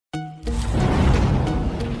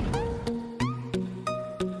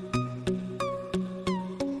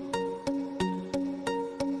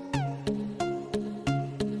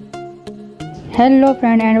Hello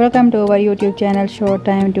friend and welcome to our YouTube channel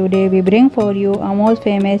ShowTime. Today we bring for you a most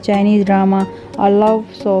famous Chinese drama, a love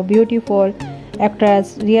so beautiful,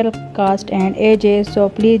 actors, real cast and ages. So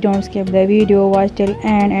please don't skip the video, watch till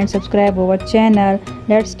end and subscribe our channel.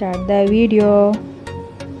 Let's start the video.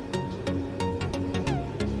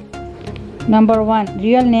 Number 1.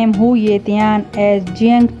 Real name Yitian as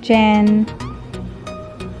Jiang Chen.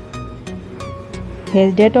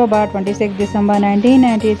 His date of birth 26 December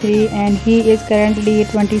 1993 and he is currently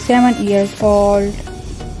 27 years old.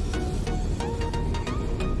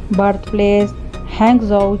 Birthplace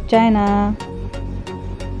Hangzhou, China.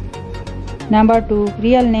 Number 2.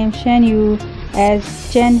 Real name Shen Yue as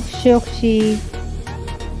Chen Xiaoxi.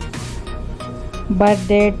 Birth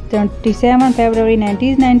date 27 February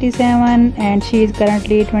 1997 and she is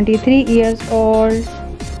currently 23 years old.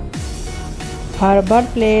 Her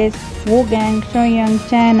birthplace Wugang,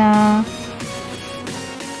 China.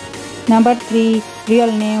 Number 3.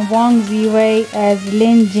 Real name Wang Ziwei as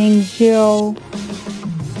Lin Jingxiao.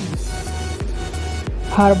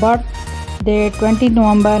 Her birth date 20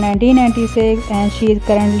 November 1996 and she is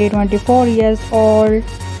currently 24 years old.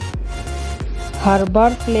 Her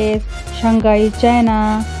birthplace Shanghai,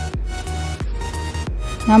 China.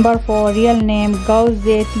 Number 4. Real name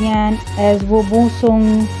Yitian as Wu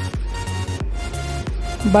Bosong.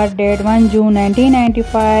 Birth date 1 June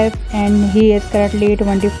 1995 and he is currently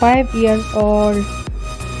 25 years old.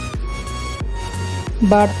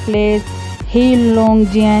 Birthplace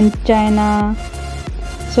Heilongjian, China.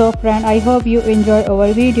 So friend, I hope you enjoy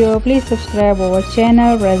our video. Please subscribe our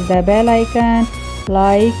channel, press the bell icon,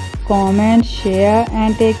 like, comment, share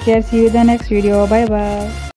and take care. See you in the next video. Bye bye.